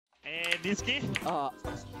Niski.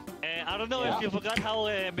 I don't know if you forgot how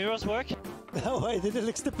mirrors work. No, I didn't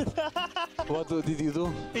look stupid. What did you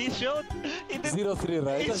do? He showed. 0-3,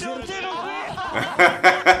 right? He showed 0-3.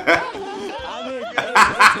 I mean,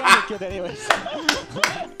 it's kind of cute anyways.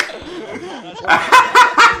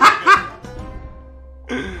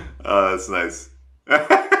 Oh, that's nice.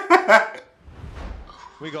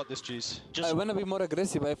 We got this, cheese. I wanna be more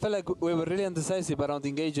aggressive. I felt like we were really indecisive around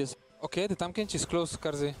engages. Okay, the time catch is close,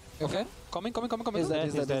 Karzi. Okay, coming. He's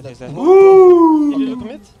dead. Woo! Did you look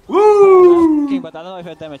mid? Woo! Okay, but I don't know if I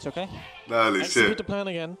had damage, okay? Holy Execute shit. the plan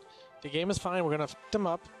again. The game is fine, we're gonna f them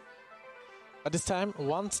up. But this time,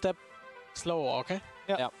 one step slower, okay?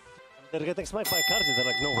 Yeah. They're getting sniped by Karzi, they're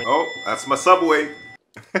like, no way. Oh, that's my subway.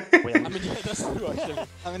 I mean, yeah, that's true actually.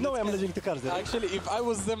 I mean, No way I'm losing to Karzi. actually, if I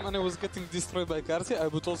was them and I was getting destroyed by Karzi, I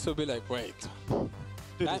would also be like, wait.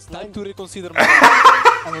 Time to reconsider my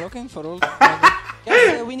I'm looking for ult.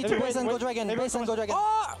 Guys, we need to base and go dragon. Base and go dragon.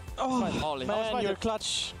 Holy man, you're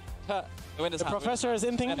clutch. The professor is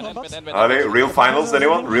inting. Are they real finals,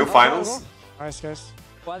 anyone? Real finals? Nice, guys.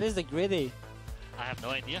 What is the greedy? I have no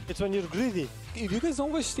idea. It's when you're greedy. If you guys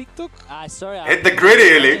don't watch TikTok, Sorry. Hit the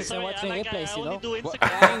gritty, Ellie. I'm watching replays, you know? do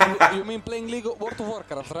Instagram. you mean playing League of World of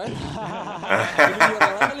Warcraft, right? You mean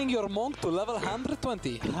you're leveling your monk to level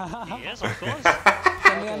 120. Yes, of course.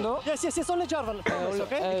 Yes, only Jarvan.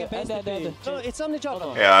 Okay? No, it's only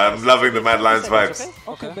Jarvan. Yeah, I'm loving the Mad Lions vibes.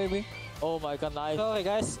 Okay, baby. Oh my god, nice. Sorry,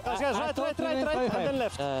 guys. Guys, right, and then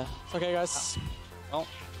left. Okay, guys.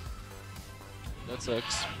 That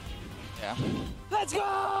sucks. Yeah. Let's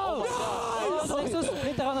go! Nexus,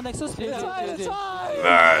 hit around the Nexus.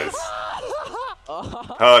 Nice.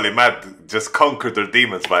 Holy Mad just conquered their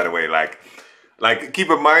demons, by the way. Like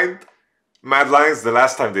keep in mind, Mad Lions, the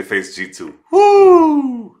last time they faced G2.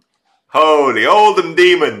 Woo! Holy, all them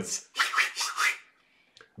demons.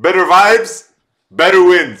 Better vibes, better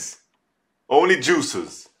wins. Only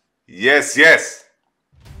juicers. Yes, yes.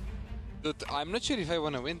 Dude, I'm not sure if I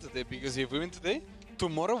want to win today, because if we win today,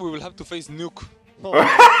 tomorrow we will have to face Nuke.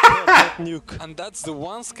 Nuke. And that's the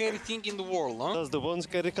one scary thing in the world, huh? That's the one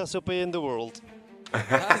scary Cassiopeia in the world.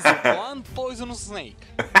 That's the one poisonous snake.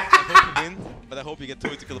 I hope you win, but I hope you get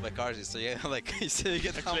totally killed by Karzi. So yeah, like you say, you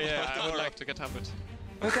get hammered. Yeah, I would like to get hammered.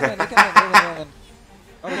 We can win.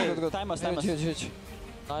 Okay, good. Time us. Huge.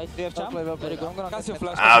 Nice. Do you have jump? Very good. Casio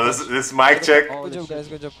flash. This mic check. Good job, guys.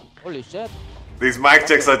 Good job. Holy shit. These mic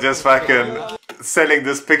checks are just fucking selling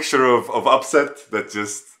this picture of upset that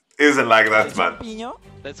just isn't like that, man.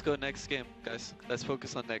 Let's go next game, guys. Let's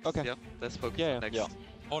focus on next. Okay. Yeah. Let's focus on next. Yeah.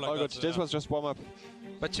 Oh good. This was just warm up.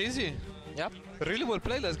 But cheesy. Yep. Really well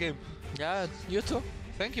played last game. Yeah, you too.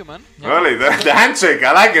 Thank you, man. Really, the handshake,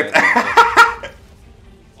 I like it.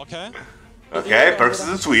 Okay. Okay, Perks is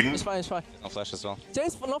in Sweden. It's fine. No flash as well.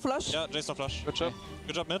 Jace, no flash. Yeah, Jason flash. Good job.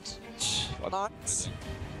 Good job, mid. Nice.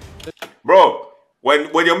 Bro,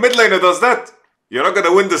 when your mid laner does that, you're not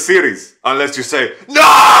gonna win the series unless you say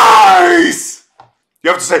nice.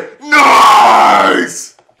 You have to say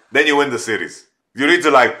nice. Then you win the series. You need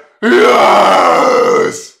to like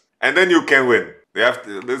yes, and then you can win. You have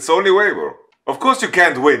to. It's the only way, bro. Of course you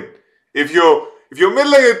can't win if your mid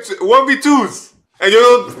laner 1v2s and you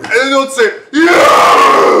don't say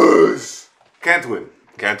yes. Can't win.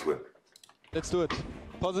 Can't win. Let's do it.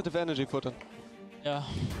 Positive energy, Futten. Yeah.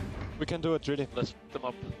 We can do it, really. Let's put them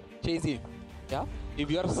up. Chasey. Yeah? If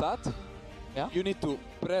you are sad, Yeah? you need to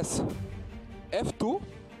press F2.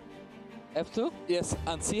 F2? Yes,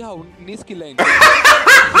 and see how Niski lane.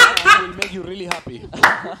 That will make you really happy.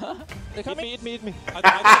 Eat me.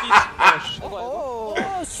 I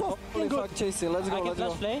Oh, so Holy fuck, Chasing. Let's go, I can let's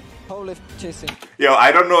flash go. play. Holy f Chasing. Yo,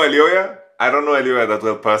 I don't know Elioya that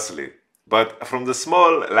well personally, but from the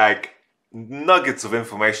small like nuggets of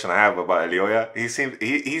information I have about Elioya, he seemed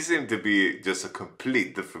to be just a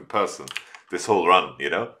complete different person this whole run, you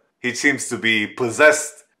know? He seems to be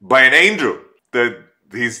possessed by an angel, that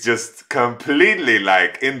he's just completely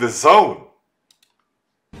like in the zone.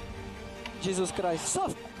 Jesus Christ. So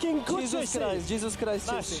fucking good, Jesus Christ,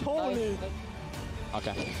 Chasing. Holy.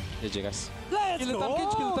 Okay. GG, guys. Let's Kill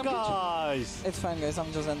go, them, guys. It's fine, guys.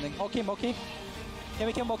 I'm just ending. Moki. Can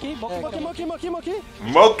we kill Moki? Moki.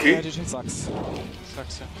 Moki? GG sucks.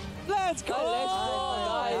 Sucks, yeah. Let's go.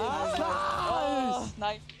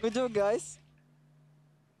 Nice. Good job, guys.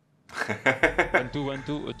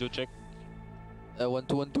 1-2, do check.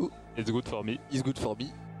 1-2. It's good for me. Is good for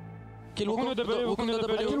me. Kill Wukong the W.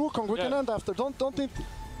 Kill Wukong, we can end after. Don't need.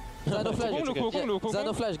 Xano flash.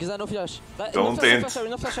 Xano flash, Xano flash. Don't end. No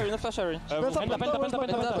flash.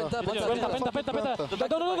 Penta.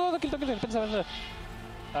 Penta. No, kill.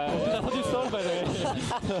 That's what you stole, by the way.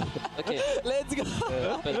 Okay. Let's go.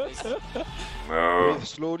 No. Breathe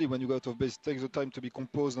slowly when you go out of base. Take the time to be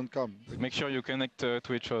composed and calm. Make sure you connect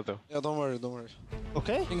to each other. Yeah, don't worry, don't worry.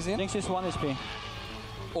 Okay. Jinx in. Jinx is 1 HP.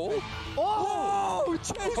 Oh. Oh!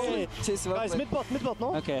 Okay. Chase well Guys, played. mid bot,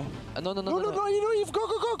 no? Okay. No, Eve,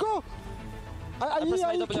 go!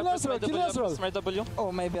 Kill Ezreal. Smite W. Oh,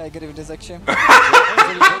 maybe I agree with this actually.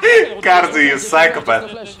 Karzi, you psychopath.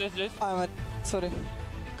 I'm sorry.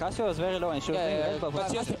 Cassio was very low and she was doing well, but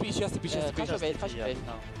She has to be, she has to be, she has to be.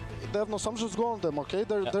 They have no some just go on them, okay?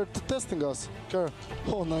 They're testing us. Care.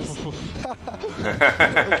 Oh, nice.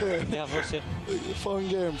 Okay. Yeah, for sure. Fun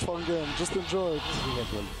game. Just enjoy it.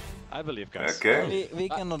 I believe, guys. Okay. We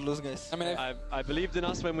cannot lose, guys. I mean, I believed in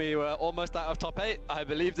us when we were almost out of top 8. I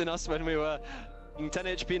believed in us when we were in 10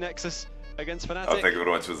 HP Nexus against Fnatic. Oh, thank you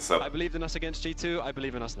very much for the sub. I believed in us against G2. I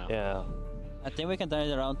believe in us now. yeah. I think we can turn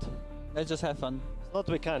it around. Let's just have fun. It's not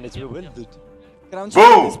we can, it's we will, dude. Ground Boom!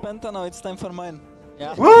 champion is Penta now, it's time for mine.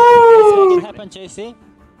 Yeah. Woo! Let's make it happen, JC.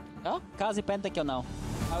 Yeah? Kazi pentakill now.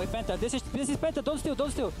 We penta. This is penta. Don't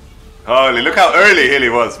steal. Holy, look how early Hilly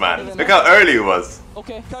was, man. Look how early he was.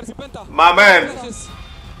 okay. Karzi Penta. My man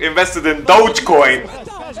invested in Dogecoin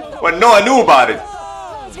when no one knew about it.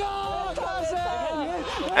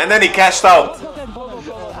 And then he cashed out.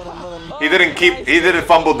 He didn't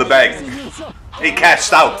fumble the bag. He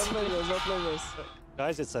cashed out.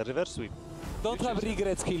 Guys, it's a reverse sweep. Don't have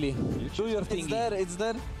regrets, Hilly. Do your thing. It's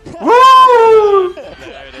there. Woo!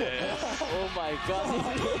 Oh my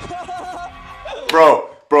god.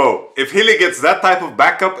 Bro, if Hilly gets that type of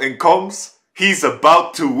backup in comms, he's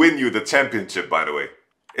about to win you the championship, by the way.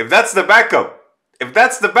 If that's the backup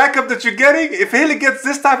that you're getting, if Hilly gets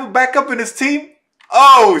this type of backup in his team,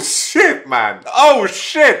 oh shit, man. Oh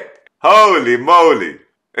shit. Holy moly.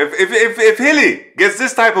 If Hilly gets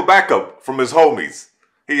this type of backup from his homies,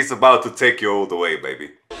 he's about to take you all the way,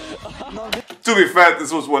 baby. To be fair,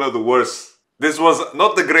 this was one of the worst. This was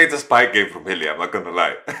not the greatest Pyke game from Hilly, I'm not gonna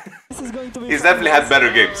lie. He's definitely had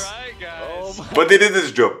better games. Right, guys. But he did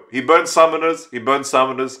his job. He burned summoners,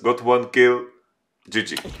 got 1 kill.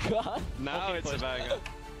 GG. Now it's a banger.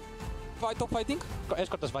 Top fighting?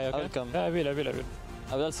 Escort us via, okay? I'll come. Yeah, I will. I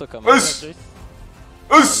will also come. Us!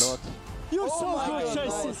 Us! You're so good,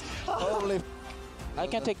 Chase! Holy. I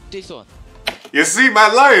can take this one. You see,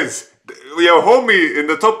 Mad Lions, your homie in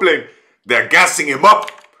the top lane, they're gassing him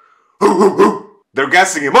up. They're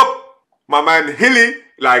gassing him up. My man Hilly,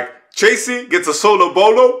 like Chasey, gets a solo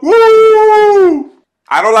bolo. Woo!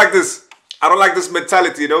 I don't like this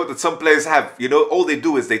mentality, you know, that some players have. You know, all they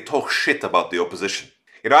do is they talk shit about the opposition.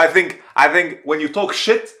 You know, I think when you talk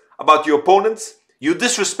shit about your opponents, you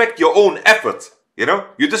disrespect your own effort. You know,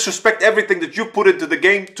 you disrespect everything that you put into the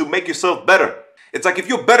game to make yourself better. It's like if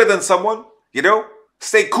you're better than someone, you know,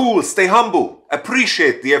 stay cool, stay humble,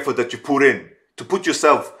 appreciate the effort that you put in to put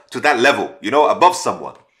yourself to that level, you know, above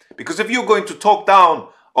someone. Because if you're going to talk down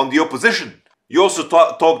on the opposition, you also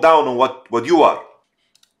talk down on what you are.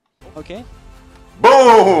 Okay.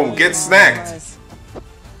 Boom! Get snagged. Nice.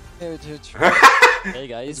 Huge. Hey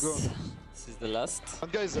guys. This is the last.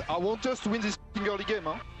 And guys, I want us to win this early game,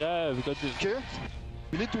 huh? Yeah, we got this. Okay?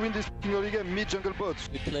 We need to win this early game, mid jungle bot.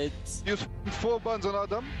 We played. Use 4 bans on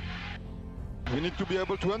Adam. We need to be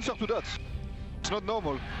able to answer to that. It's not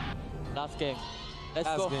normal. Last game. Let's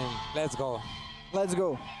Last go. game. Let's go. Let's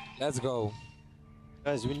go.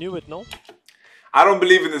 Guys, we knew it, no? I don't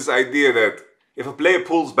believe in this idea that if a player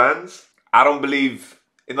pulls bans, I don't believe,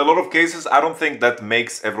 in a lot of cases, I don't think that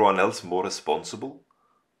makes everyone else more responsible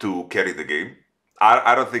to carry the game.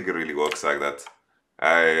 I don't think it really works like that.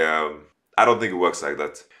 I don't think it works like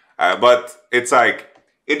that. But it's like,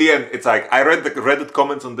 in the end, it's like, I read the Reddit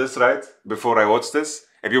comments on this, right, before I watched this,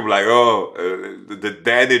 and people were like, oh,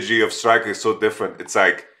 the energy of Striker is so different. It's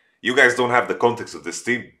like, you guys don't have the context of this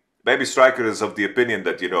team. Maybe Striker is of the opinion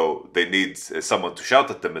that, you know, they need someone to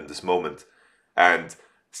shout at them in this moment. And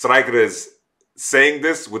Striker is saying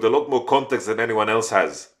this with a lot more context than anyone else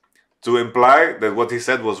has. To imply that what he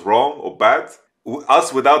said was wrong or bad,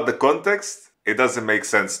 us without the context, it doesn't make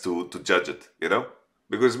sense to judge it, you know?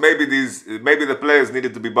 Because maybe the players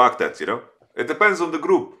needed to be barked at, you know? It depends on the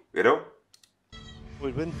group, you know?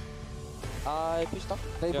 We'll win. I pushed up.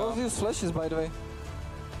 They both use flashes, by the way.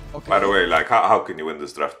 Okay. By the way, like, how can you win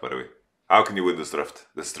this draft, by the way? How can you win this draft?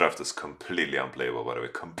 This draft is completely unplayable, by the way.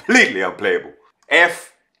 Completely unplayable.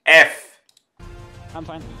 F. I'm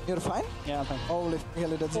fine. You're fine? Yeah, I'm fine. Holy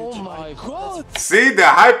hell, that's Oh huge. my god. See, they're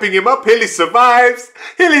hyping him up. Hilly survives.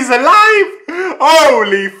 Hilly's alive.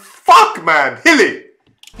 Holy fuck, man. Hilly.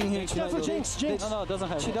 Careful, Jinx. No, it doesn't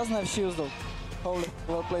have. She doesn't have shields though. Holy,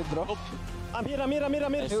 well played, bro. I'm here.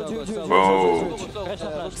 Oh,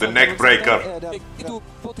 the neck breaker.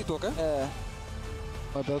 Potty talk, eh?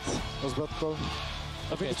 My bad. Was bad call.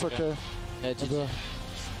 I think it's okay.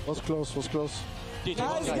 Was close. Nice,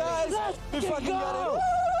 guys! We fucking got it!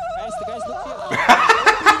 Guys, look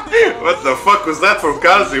here. What the fuck was that from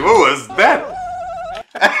Kazi? What was that?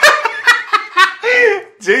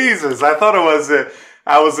 Jesus, I thought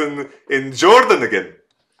I was in Jordan again.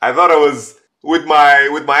 I thought I was with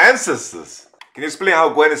my ancestors. Can you explain how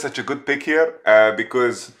Gwen is such a good pick here?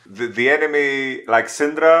 Because the enemy like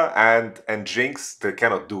Syndra and Jinx, they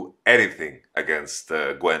cannot do anything against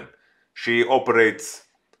Gwen. She operates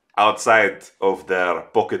outside of their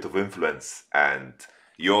pocket of influence, and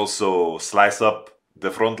you also slice up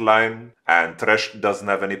the front line, and Thresh doesn't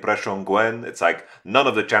have any pressure on Gwen. It's like none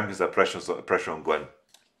of the champions have pressure on Gwen.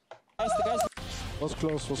 Was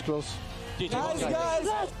close. Nice,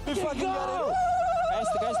 guys! We fucking got it!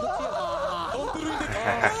 Guys, look here. Don't ruin the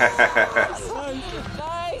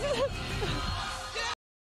Nice!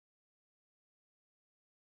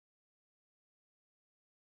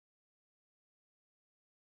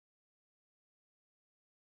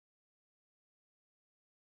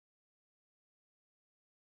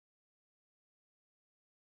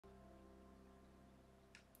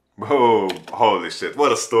 Oh, holy shit.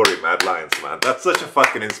 What a story, Mad Lions, man. That's such a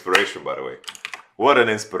fucking inspiration, by the way. What an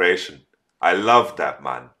inspiration. I love that,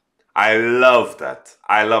 man. I love that.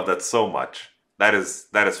 I love that so much. That is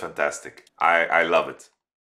fantastic. I love it.